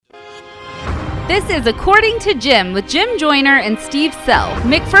This is According to Jim with Jim Joyner and Steve Sell,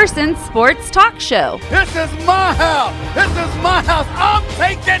 McPherson's sports talk show. This is my house. This is my house. I'm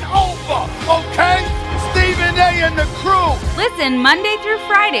taking over, okay? Stephen A. and the crew. Listen Monday through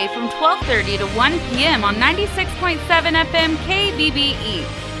Friday from 12:30 to 1 p.m. on 96.7 FM KBBE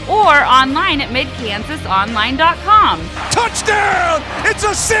or online at midkansasonline.com. Touchdown! It's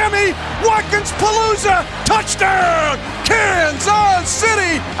a Sammy Watkins-Palooza touchdown! Kansas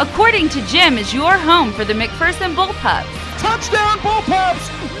City! According to Jim is your home for the McPherson Bullpups. Touchdown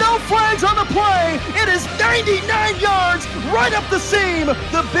Bullpups! No flags on the play! It is 99 yards right up the seam!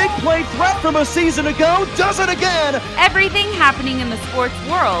 The big play threat from a season ago does it again! Everything happening in the sports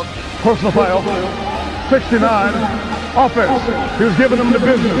world. Personal foul, 69, offense. He was giving them the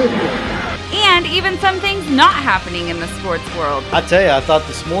business. And even some things not happening in the sports world. I tell you, I thought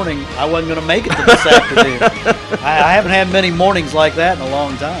this morning I wasn't going to make it to this afternoon. I haven't had many mornings like that in a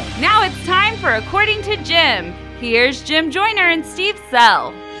long time. Now it's time for According to Jim. Here's Jim Joyner and Steve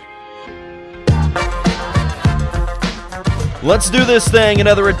Sell. Let's do this thing.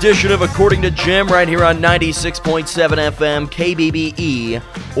 Another edition of According to Jim right here on 96.7 FM KBBE,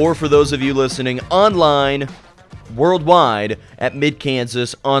 or for those of you listening online, worldwide at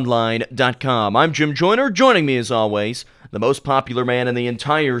midkansasonline.com. I'm Jim Joyner. Joining me as always, the most popular man in the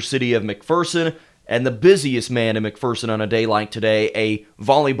entire city of McPherson and the busiest man in McPherson on a day like today, a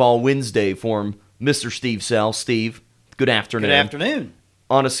Volleyball Wednesday for Mr. Steve Sell. Steve, good afternoon. Good afternoon.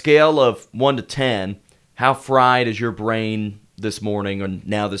 On a scale of 1 to 10, how fried is your brain this morning and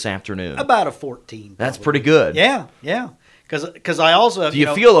now this afternoon? About a 14. That's pretty good. Yeah. Because I also... Do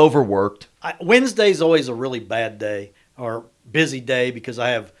you feel overworked? Wednesday's always a really bad day or busy day because I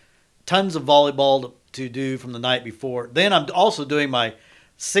have tons of volleyball to do from the night before. Then I'm also doing my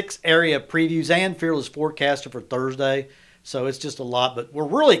 6 area previews and Fearless Forecaster for Thursday. So it's just a lot, but we're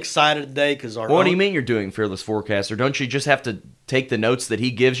really excited today because our... What do you mean you're doing Fearless Forecaster? Don't you just have to take the notes that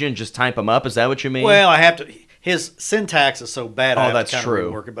he gives you and just type them up? Is that what you mean? Well, I have to... His syntax is so bad. I have that's to kind true.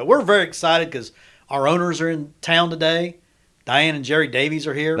 Of rework it. But we're very excited because our owners are in town today. Diane and Jerry Davies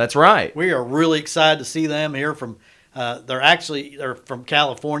are here. That's right. We are really excited to see them here from... They're from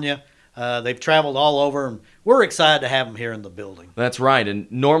California. They've traveled all over, and we're excited to have them here in the building. That's right.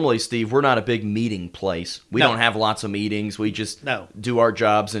 And normally, Steve, we're not a big meeting place. We don't have lots of meetings. We just do our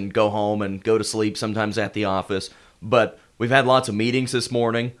jobs and go home and go to sleep, sometimes at the office. But we've had lots of meetings this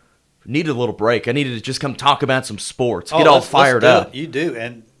morning. Needed a little break. I needed to just come talk about some sports. Get all fired up. You do.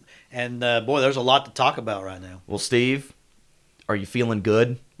 And boy, there's a lot to talk about right now. Well, Steve, are you feeling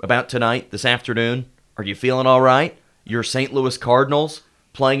good about tonight, this afternoon? Are you feeling all right? Your St. Louis Cardinals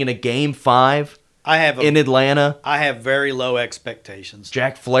playing in a Game 5 in Atlanta. I have very low expectations.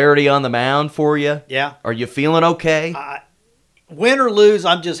 Jack Flaherty on the mound for you. Yeah. Are you feeling okay? Win or lose,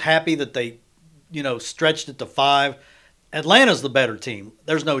 I'm just happy that they, stretched it to 5. Atlanta's the better team.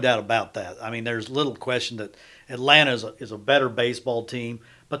 There's no doubt about that. I mean, there's little question that Atlanta is a better baseball team.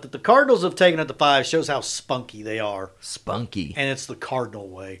 But that the Cardinals have taken it to 5 shows how spunky they are. Spunky. And it's the Cardinal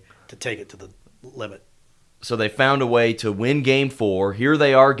way to take it to the limit. So they found a way to win Game 4. Here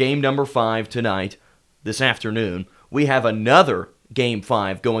they are, game number 5 tonight, this afternoon. We have another Game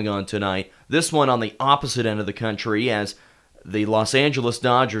 5 going on tonight. This one on the opposite end of the country as the Los Angeles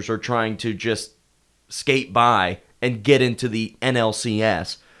Dodgers are trying to just skate by and get into the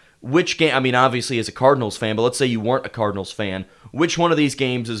NLCS. Which game, I mean, obviously as a Cardinals fan, but let's say you weren't a Cardinals fan, which one of these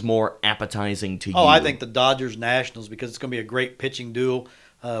games is more appetizing to you? Oh, I think the Dodgers-Nationals because it's going to be a great pitching duel.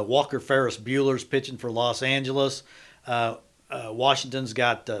 Walker Ferris Bueller's pitching for Los Angeles. Washington's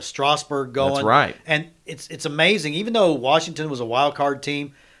got Strasburg going. That's right. And it's amazing. Even though Washington was a wild card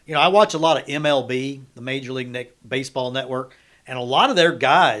team, I watch a lot of MLB, the Major League Baseball Network, and a lot of their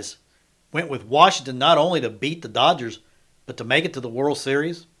guys went with Washington not only to beat the Dodgers, but to make it to the World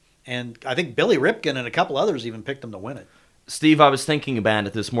Series. And I think Billy Ripken and a couple others even picked them to win it. Steve, I was thinking about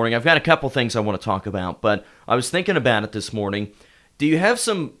it this morning. I've got a couple things I want to talk about, but I was thinking about it this morning. Do you have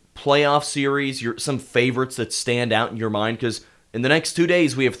some playoff series, some favorites that stand out in your mind? Because in the next 2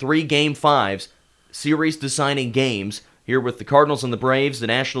 days, we have 3 Game 5s, series-deciding games, here with the Cardinals and the Braves, the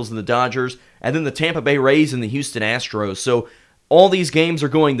Nationals and the Dodgers, and then the Tampa Bay Rays and the Houston Astros. So all these series are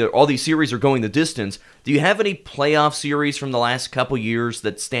going the distance. Do you have any playoff series from the last couple years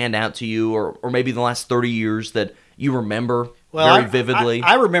that stand out to you, or maybe the last 30 years that you remember very vividly?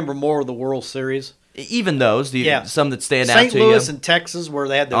 I remember more of the World Series. Even those, some that stand out to you? St. Louis and Texas, where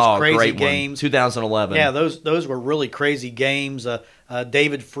they had those crazy games. 2011. Yeah, those were really crazy games.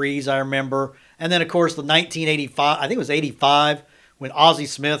 David Freese, I remember. And then, of course, the 1985, I think it was 85, when Ozzie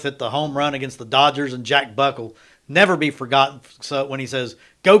Smith hit the home run against the Dodgers and Jack Buckle never be forgotten. So when he says,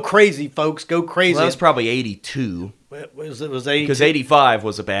 "Go crazy, folks, go crazy." Well, that was probably 82. It was 82. Because 85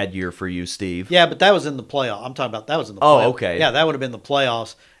 was a bad year for you, Steve. Yeah, but that was in the playoff. I'm talking about that was in the Oh, playoff. okay. Yeah, that would have been the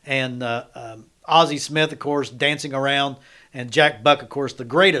playoffs. And Ozzie Smith, of course, dancing around, and Jack Buck, of course, the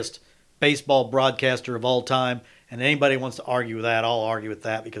greatest baseball broadcaster of all time. And anybody wants to argue with that, I'll argue with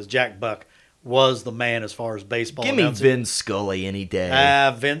that because Jack Buck was the man as far as baseball. Give me announcing. Vin Scully any day.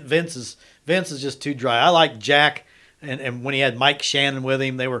 Vince is just too dry. I like Jack, and when he had Mike Shannon with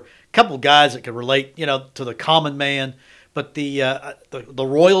him, they were a couple of guys that could relate, to the common man. But the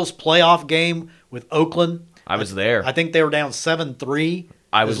Royals playoff game with Oakland, I was there. I think they were down 7-3.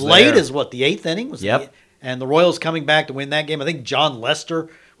 I was as late there. as the eighth inning was. Yep. And the Royals coming back to win that game. I think John Lester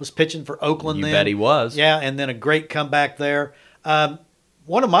was pitching for Oakland. You then. bet he was. Yeah, and then a great comeback there.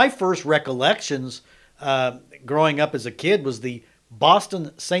 One of my first recollections growing up as a kid was the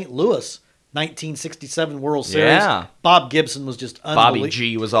Boston-St. Louis 1967 World Series. Yeah. Bob Gibson was just unbelievable. Bobby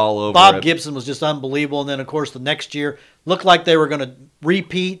G was all over Bob it. Gibson was just unbelievable. And then, of course, the next year looked like they were going to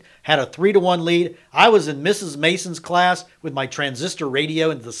repeat, had a 3-1 lead. I was in Mrs. Mason's class with my transistor radio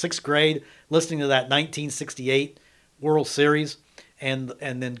into the 6th grade listening to that 1968 World Series. And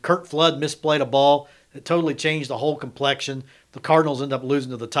then Curt Flood misplayed a ball. It totally changed the whole complexion. The Cardinals ended up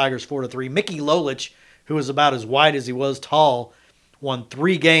losing to the Tigers 4-3. Mickey Lolich, who was about as wide as he was tall, won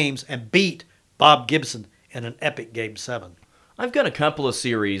 3 games and beat Bob Gibson in an epic Game 7. I've got a couple of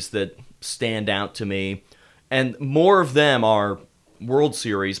series that stand out to me, and more of them are World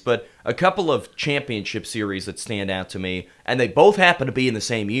Series, but a couple of championship series that stand out to me, and they both happen to be in the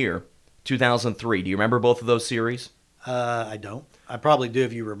same year, 2003. Do you remember both of those series? I don't. I probably do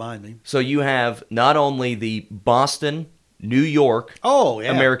if you remind me. So you have not only the Boston, New York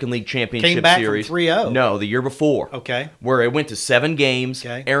American League Championship Came back Series. from 3-0. No, the year before. Okay. Where it went to 7 games.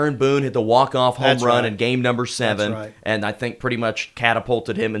 Okay. Aaron Boone hit the walk-off home That's run right. in game number 7. That's right. And I think pretty much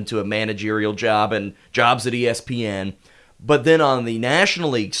catapulted him into a managerial job and jobs at ESPN. But then on the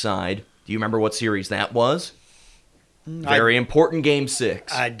National League side, do you remember what series that was? Very important Game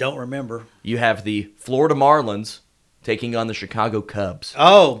 6. I don't remember. You have the Florida Marlins taking on the Chicago Cubs.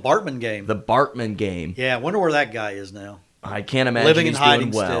 Oh, Bartman game. The Bartman game. Yeah, I wonder where that guy is now. I can't imagine Living he's and hiding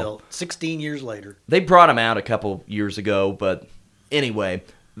doing well. still. 16 years later. They brought him out a couple years ago, but anyway,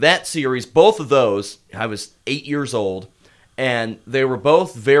 that series, both of those, I was 8 years old, and they were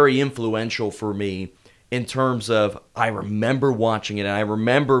both very influential for me in terms of I remember watching it, and I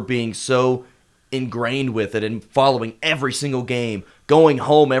remember being so ingrained with it and following every single game, going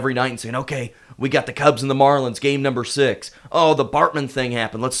home every night and saying, okay, we got the Cubs and the Marlins, game number 6. Oh, the Bartman thing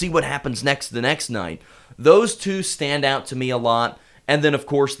happened. Let's see what happens next the next night. Those two stand out to me a lot. And then, of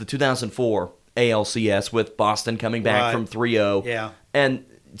course, the 2004 ALCS with Boston coming back from 3-0. Yeah. And,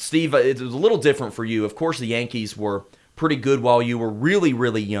 Steve, it was a little different for you. Of course, the Yankees were pretty good while you were really,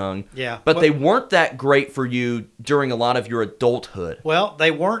 really young. Yeah. But they weren't that great for you during a lot of your adulthood. Well,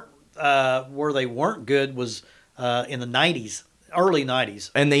 they weren't. Where they weren't good was in the 90s. Early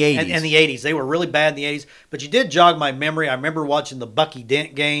 90s. And the 80s. And the 80s. They were really bad in the 80s. But you did jog my memory. I remember watching the Bucky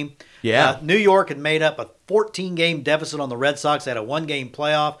Dent game. Yeah. New York had made up a 14-game deficit on the Red Sox. They had a 1-game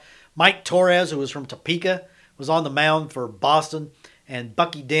playoff. Mike Torres, who was from Topeka, was on the mound for Boston. And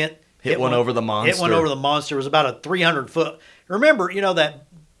Bucky Dent hit one over the monster. Hit one over the monster. It was about a 300-foot. Remember, that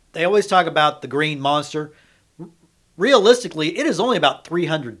they always talk about the green monster. Realistically, it is only about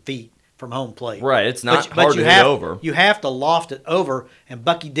 300 feet from home plate. Right, it's not hard to hit over. You have to loft it over, and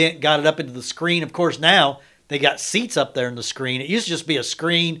Bucky Dent got it up into the screen. Of course, now they got seats up there in the screen. It used to just be a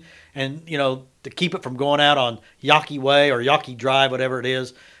screen, and, to keep it from going out on Yawkey Way or Yawkey Drive, whatever it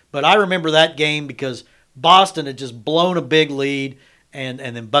is. But I remember that game because Boston had just blown a big lead, and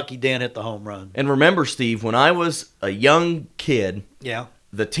then Bucky Dent hit the home run. And remember, Steve, when I was a young kid, Yeah.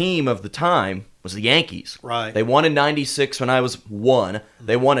 the team of the time was the Yankees. Right. They won in 96 when I was 1.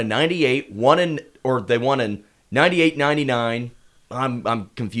 They won in 98, they won in 98, 99. I'm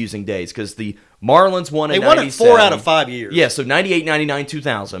confusing days because the Marlins won in 97. They won it 4 out of 5 years. Yeah, so 98, 99,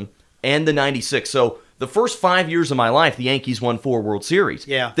 2000, and the 96. So the first 5 years of my life, the Yankees won 4 World Series.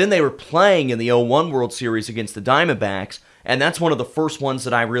 Yeah. Then they were playing in the 01 World Series against the Diamondbacks, and that's one of the first ones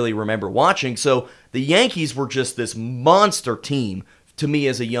that I really remember watching. So the Yankees were just this monster team to me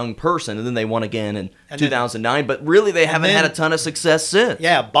as a young person, and then they won again in 2009, but really they haven't had a ton of success since.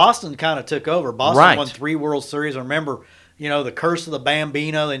 Yeah, Boston kind of took over. Boston Right. won 3 World Series. I remember, the curse of the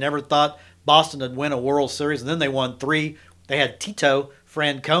Bambino. They never thought Boston would win a World Series, and then they won 3. They had Tito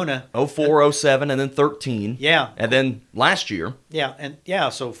Francona. 04, 07, and then 13. Yeah. And then last year. Yeah,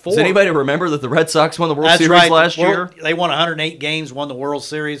 so 4. Does anybody remember that the Red Sox won the World That's Series right. last year? They won 108 games, won the World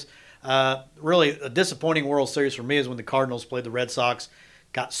Series. Really, a disappointing World Series for me is when the Cardinals played the Red Sox,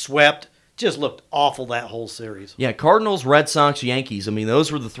 got swept. Just looked awful that whole series. Yeah, Cardinals, Red Sox, Yankees. I mean,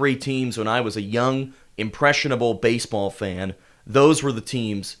 those were the three teams when I was a young, impressionable baseball fan. Those were the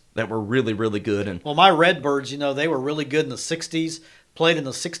teams that were really, really good. And well, my Redbirds, they were really good in the 60s, played in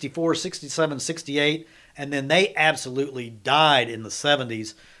the 64, 67, 68, and then they absolutely died in the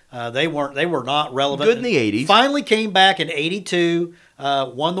 70s. They were not relevant. Good in the 80s. Finally came back in 82,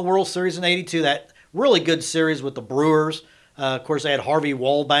 won the World Series in 82, that really good series with the Brewers. Of course, they had Harvey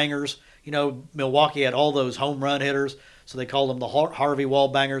Wallbangers. Milwaukee had all those home run hitters, so they called them the Harvey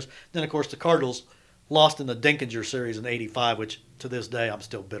Wallbangers. Then, of course, the Cardinals lost in the Dinkinger series in 85, which to this day I'm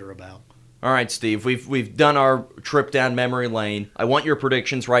still bitter about. All right, Steve, we've done our trip down memory lane. I want your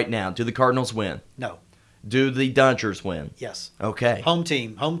predictions right now. Do the Cardinals win? No. Do the Dodgers win? Yes. Okay. Home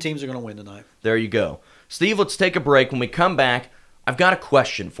teams are going to win tonight. There you go. Steve, let's take a break. When we come back, I've got a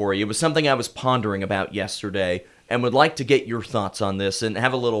question for you. It was something I was pondering about yesterday and would like to get your thoughts on this and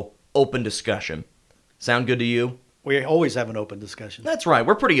have a little open discussion. Sound good to you? We always have an open discussion. That's right.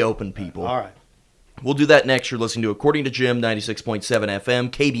 We're pretty open people. All right. We'll do that next. You're listening to According to Jim, 96.7 FM,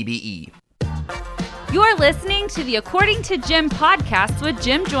 KBBE. You're listening to the According to Jim podcast with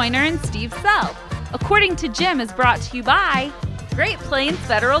Jim Joyner and Steve Self. According to Jim is brought to you by Great Plains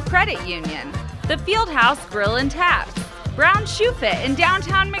Federal Credit Union, The Fieldhouse Grill and Taps, Brown Shoe Fit in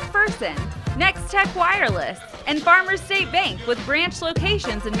downtown McPherson, Next Tech Wireless, and Farmers State Bank with branch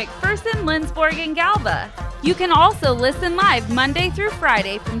locations in McPherson, Lindsborg, and Galva. You can also listen live Monday through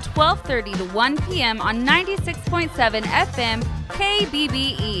Friday from 12:30 to 1 p.m. on 96.7 FM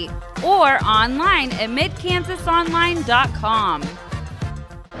KBBE or online at midkansasonline.com.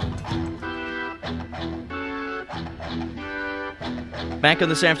 Back on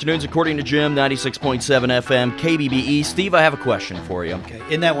this afternoon's According to Jim, 96.7 FM, KBBE. Steve, I have a question for you. Okay,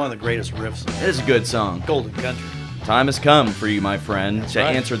 isn't that one of the greatest riffs? This is a good song. Golden Country. Time has come for you, my friend, to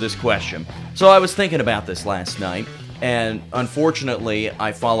answer this question. So I was thinking about this last night, and unfortunately,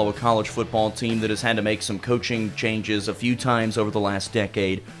 I follow a college football team that has had to make some coaching changes a few times over the last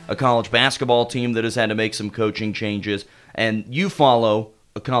decade, a college basketball team that has had to make some coaching changes, and you follow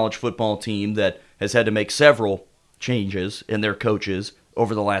a college football team that has had to make several changes in their coaches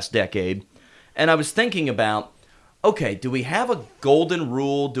over the last decade. And I was thinking about, okay, do we have a golden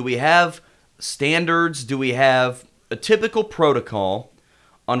rule? Do we have standards? Do we have a typical protocol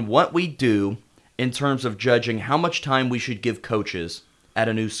on what we do in terms of judging how much time we should give coaches at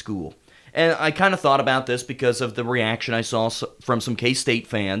a new school? And I kind of thought about this because of the reaction I saw from some K-State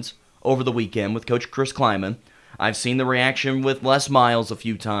fans over the weekend with Coach Chris Kleiman. I've seen the reaction with Les Miles a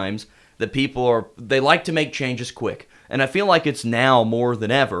few times, that they like to make changes quick. And I feel like it's now more than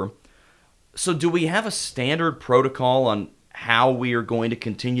ever. So do we have a standard protocol on how we are going to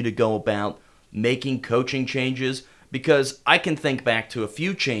continue to go about making coaching changes? Because I can think back to a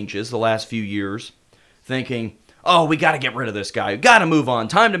few changes the last few years, thinking, oh, we got to get rid of this guy. We got to move on.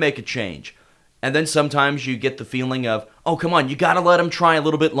 Time to make a change. And then sometimes you get the feeling of, oh, come on, you got to let him try a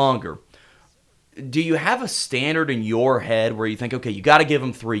little bit longer. Do you have a standard in your head where you think, okay, you got to give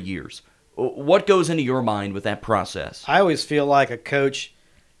him 3 years? What goes into your mind with that process? I always feel like a coach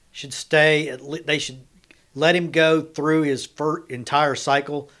should they should let him go through his entire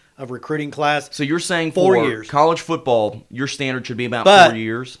cycle of recruiting class. So you're saying 4 for years. College football, your standard should be about But 4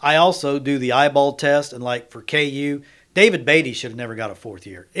 years? I also do the eyeball test, and like for KU, David Beatty should have never got a 4th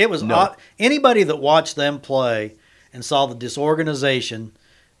year. It was anybody that watched them play and saw the disorganization,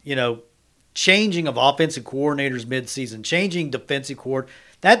 changing of offensive coordinators midseason, changing defensive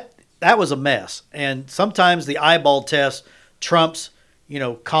coordinators, that was a mess. And sometimes the eyeball test trumps,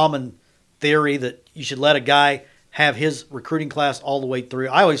 common theory that you should let a guy have his recruiting class all the way through.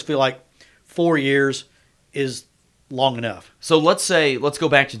 I always feel like 4 years is long enough. So let's go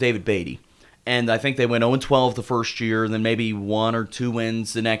back to David Beatty. And I think they went 0-12 the first year, and then maybe 1 or 2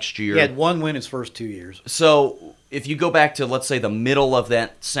 wins the next year. He had 1 win his first 2 years. So if you go back to, let's say, the middle of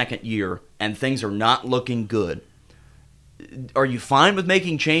that second year, and things are not looking good, are you fine with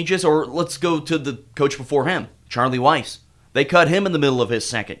making changes? Or let's go to the coach before him, Charlie Weiss. They cut him in the middle of his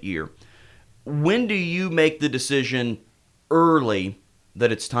second year. When do you make the decision early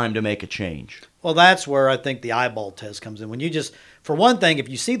that it's time to make a change? Well, that's where I think the eyeball test comes in. When you for one thing, if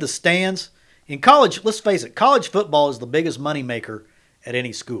you see the stands in college, let's face it, college football is the biggest moneymaker at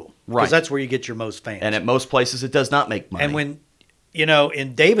any school. Right. Because that's where you get your most fans. And at most places, it does not make money. And when,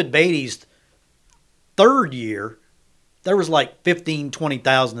 in David Beatty's 3rd year, there was like 15,000,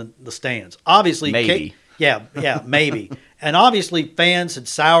 20,000 in the stands. Obviously, maybe. Maybe. And obviously, fans had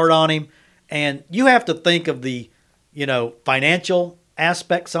soured on him. And you have to think of the, financial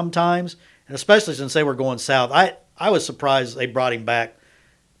aspect sometimes, and especially since they were going south. I was surprised they brought him back,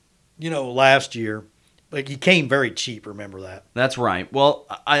 last year. Like, he came very cheap, remember that. That's right. Well,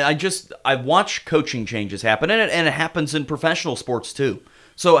 I watch coaching changes happen, and it happens in professional sports too.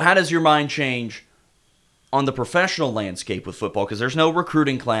 So how does your mind change on the professional landscape with football? Because there's no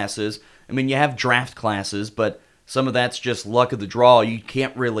recruiting classes. I mean, you have draft classes, but some of that's just luck of the draw. You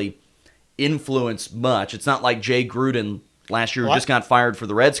can't really influence much. It's not like Jay Gruden last year who just got fired for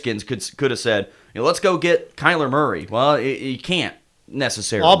the Redskins could have said, let's go get Kyler Murray. Well, you can't.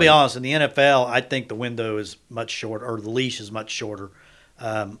 Necessarily. Well, I'll be honest. In the NFL, I think the window is much shorter, or the leash is much shorter.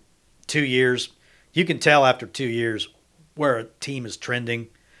 2 years, you can tell after 2 years where a team is trending.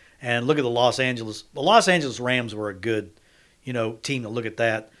 And look at the Los Angeles Rams were a good, team to look at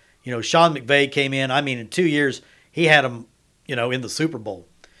that. Sean McVay came in. I mean, in 2 years, he had them, in the Super Bowl.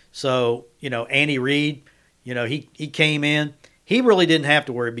 So, Andy Reid, he came in. He really didn't have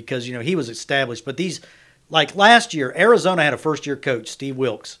to worry because, he was established. But like last year, Arizona had a first-year coach, Steve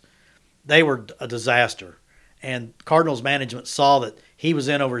Wilkes. They were a disaster. And Cardinals management saw that he was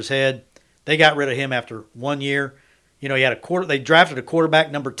in over his head. They got rid of him after 1 year. He had they drafted a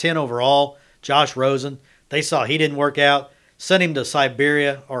quarterback number 10 overall, Josh Rosen. They saw he didn't work out, sent him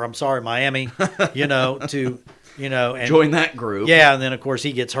to Miami, to, and join that group. Yeah, and then, of course,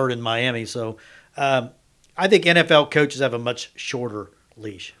 he gets hurt in Miami. So I think NFL coaches have a much shorter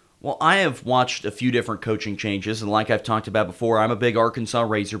leash. Well, I have watched a few different coaching changes, and like I've talked about before, I'm a big Arkansas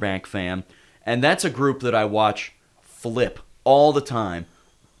Razorback fan, and that's a group that I watch flip all the time.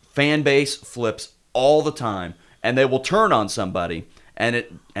 Fan base flips all the time, and they will turn on somebody, and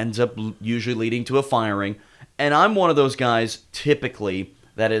it ends up usually leading to a firing. And I'm one of those guys, typically,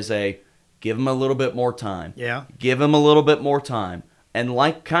 that is give him a little bit more time. Yeah. Give him a little bit more time. And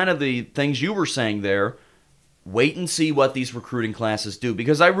like kind of the things you were saying there, wait and see what these recruiting classes do,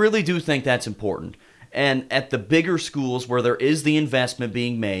 because I really do think that's important. And at the bigger schools where there is the investment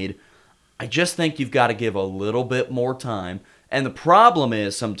being made, I just think you've got to give a little bit more time. And the problem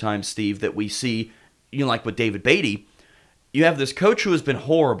is sometimes, Steve, that we see, like with David Beatty, you have this coach who has been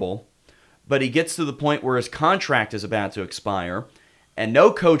horrible, but he gets to the point where his contract is about to expire, and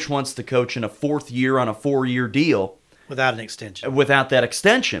no coach wants to coach in a fourth year on a 4-year deal. Without an extension. Without that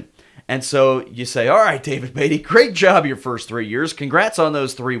extension. And so you say, all right, David Beatty, great job your first 3 years. Congrats on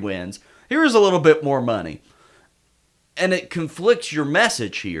those 3 wins. Here's a little bit more money. And it conflicts your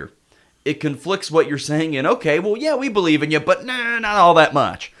message here. It conflicts what you're saying in, okay, well, yeah, we believe in you, but nah, not all that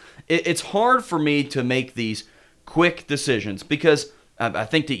much. It's hard for me to make these quick decisions because I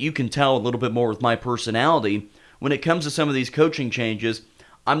think that you can tell a little bit more with my personality. When it comes to some of these coaching changes,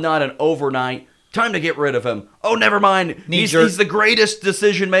 I'm not an overnight, time to get rid of him. Oh, never mind. He's the greatest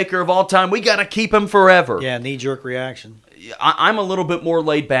decision maker of all time. We got to keep him forever. Yeah, knee-jerk reaction. I'm a little bit more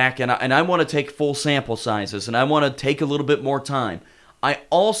laid back, and I want to take full sample sizes, and I want to take a little bit more time. I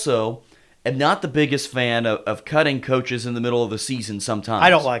also am not the biggest fan of cutting coaches in the middle of the season sometimes. I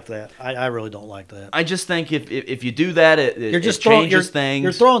don't like that. I really don't like that. I just think if you do that, it changes things.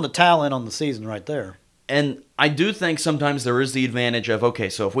 You're throwing the towel in on the season right there. And I do think sometimes there is the advantage of, okay,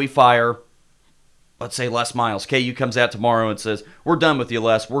 so if we fire, let's say Les Miles, KU comes out tomorrow and says, we're done with you,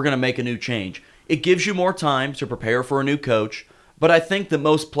 Les, we're going to make a new change. It gives you more time to prepare for a new coach, but I think that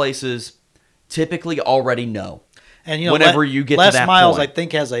most places typically already know. And whenever you get to that Les Miles, point. I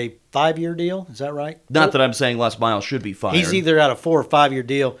think, has a 5-year deal. Is that right? Not that I'm saying Les Miles should be fired. He's either got a 4 or 5-year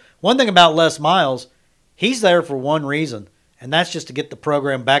deal. One thing about Les Miles, he's there for one reason, and that's just to get the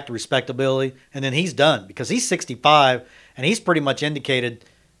program back to respectability, and then he's done because he's 65, and he's pretty much indicated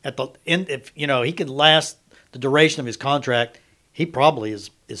at the end. If he could last the duration of his contract, he probably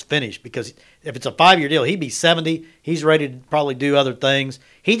is finished, because if it's a 5-year deal, he'd be 70. He's ready to probably do other things.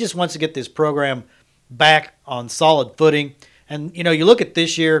 He just wants to get this program back on solid footing. And, you look at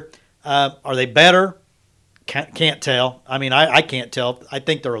this year, are they better? Can't tell. I mean, I can't tell. I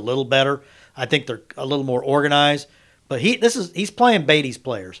think they're a little better. I think they're a little more organized. But he's playing Beatty's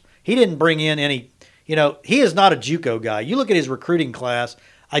players. He didn't bring in any, he is not a JUCO guy. You look at his recruiting class,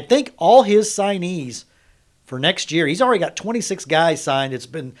 I think all his signees for next year, he's already got 26 guys signed. It's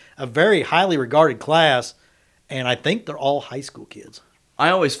been a very highly regarded class, and I think they're all high school kids. I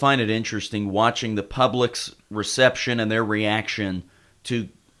always find it interesting watching the public's reception and their reaction to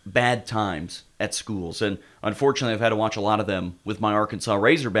bad times at schools. And unfortunately, I've had to watch a lot of them with my Arkansas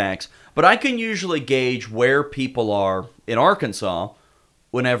Razorbacks. But I can usually gauge where people are in Arkansas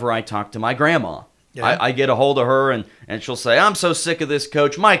whenever I talk to my grandma. Yeah. I get a hold of her, and she'll say, I'm so sick of this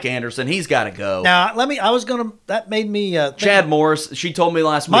coach, Mike Anderson. He's got to go. Now, that made me think. Chad Morris, she told me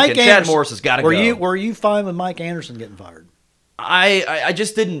last weekend, Chad Morris has got to go. Were you fine with Mike Anderson getting fired? I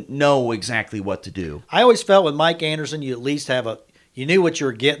just didn't know exactly what to do. I always felt with Mike Anderson, you at least you knew what you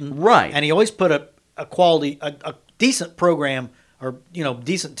were getting. Right. And he always put a quality, a decent program or,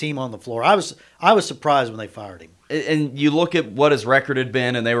 decent team on the floor. I was surprised when they fired him. And you look at what his record had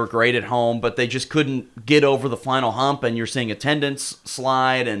been, and they were great at home, but they just couldn't get over the final hump, and you're seeing attendance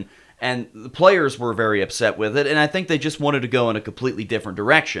slide, and the players were very upset with it, and I think they just wanted to go in a completely different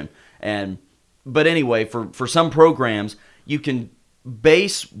direction. But anyway, for some programs, you can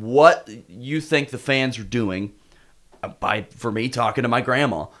base what you think the fans are doing for me talking to my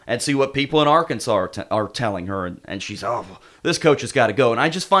grandma and see what people in Arkansas are telling her, and she's, this coach has got to go. And I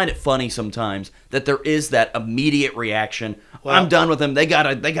just find it funny sometimes that there is that immediate reaction. Well, I'm done with him. They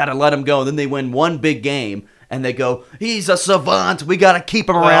gotta let him go. And then they win one big game, and they go, he's a savant. We got to keep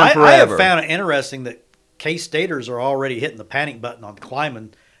him around forever. I have found it interesting that K-Staters are already hitting the panic button on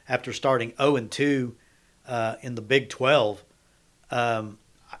Kleiman after starting 0-2 in the Big 12.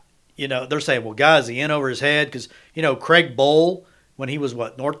 They're saying, well, guys, he in over his head? Because, Craig Bowl, when he was,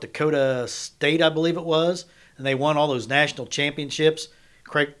 North Dakota State, I believe it was, and they won all those national championships.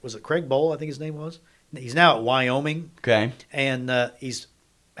 Craig Bowl, I think his name was? He's now at Wyoming. Okay. And he's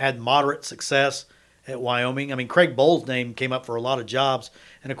had moderate success at Wyoming. I mean, Craig Bowl's name came up for a lot of jobs.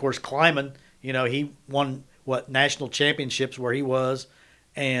 And, of course, Kleiman, he won, national championships where he was.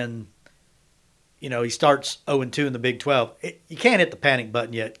 And he starts 0-2 in the Big 12. You can't hit the panic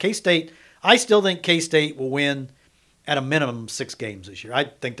button yet. K-State, I still think K-State will win at a minimum 6 games this year. I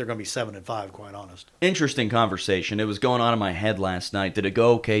think they're going to be 7-5, quite honest. Interesting conversation. It was going on in my head last night. Did it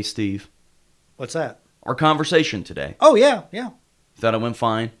go okay, Steve? What's that? Our conversation today. Oh, yeah. Thought it went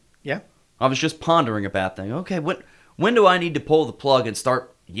fine? Yeah. I was just pondering about that. Okay, when do I need to pull the plug and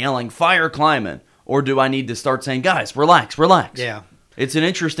start yelling, fire Kleiman? Or do I need to start saying, guys, relax? Yeah. It's an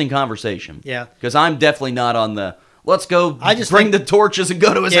interesting conversation. Yeah. Because I'm definitely not on the, let's go bring the torches and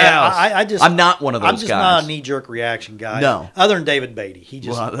go to his house. I'm not one of those guys. I'm just not a knee-jerk reaction guy. No. Other than David Beatty.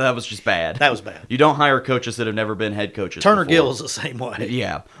 Well, that was just bad. That was bad. You don't hire coaches that have never been head coaches Turner before. Gill is the same way.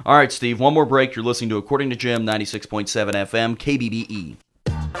 Yeah. All right, Steve, one more break. You're listening to According to Jim, 96.7 FM, KBBE.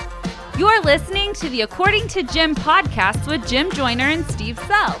 You're listening to the According to Jim podcast with Jim Joyner and Steve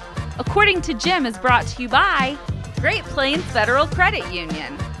Self. According to Jim is brought to you by Great Plains Federal Credit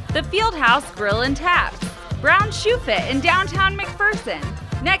Union, The Fieldhouse Grill and Taps, Brown Shoe Fit in downtown McPherson,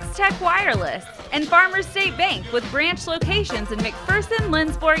 Next Tech Wireless, and Farmers State Bank with branch locations in McPherson,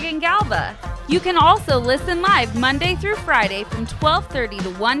 Lindsborg, and Galva. You can also listen live Monday through Friday from 12:30 to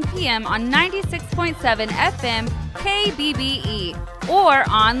 1 p.m. on 96.7 FM KBBE or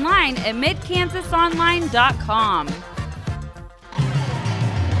online at midkansasonline.com.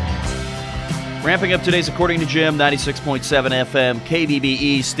 Ramping up today's According to Jim, 96.7 FM,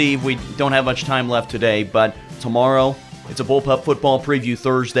 KBBE. Steve, we don't have much time left today, but tomorrow it's a Bullpup Football Preview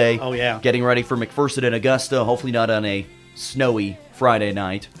Thursday. Oh, yeah. Getting ready for McPherson and Augusta, hopefully not on a snowy Friday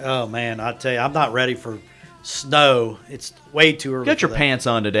night. Oh, man, I tell you, I'm not ready for snow. It's way too early. Get your pants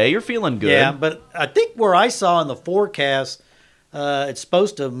on today. You're feeling good. Yeah, but I think where I saw in the forecast, it's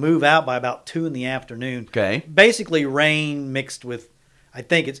supposed to move out by about 2 in the afternoon. Okay. Basically rain mixed with, I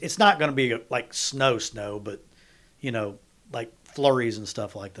think it's not going to be like snow, but, like flurries and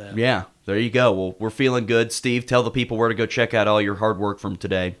stuff like that. Yeah, there you go. Well, we're feeling good. Steve, tell the people where to go check out all your hard work from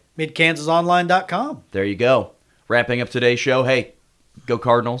today. MidKansasOnline.com. There you go. Wrapping up today's show. Hey, go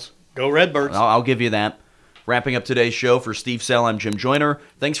Cardinals. Go Redbirds. I'll give you that. Wrapping up today's show for Steve Sell, I'm Jim Joyner.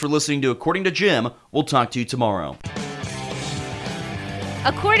 Thanks for listening to According to Jim. We'll talk to you tomorrow.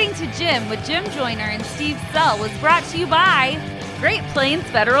 According to Jim with Jim Joyner and Steve Sell was brought to you by Great Plains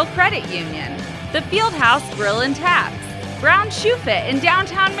Federal Credit Union, The Fieldhouse Grill and Taps, Brown Shoe Fit in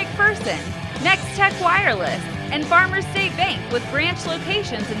downtown McPherson, Next Tech Wireless, and Farmers State Bank with branch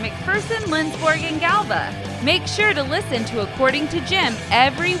locations in McPherson, Lindsborg, and Galva. Make sure to listen to According to Jim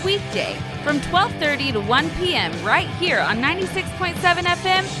every weekday from 12:30 to 1 p.m. right here on 96.7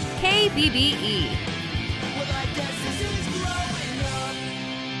 FM KBBE.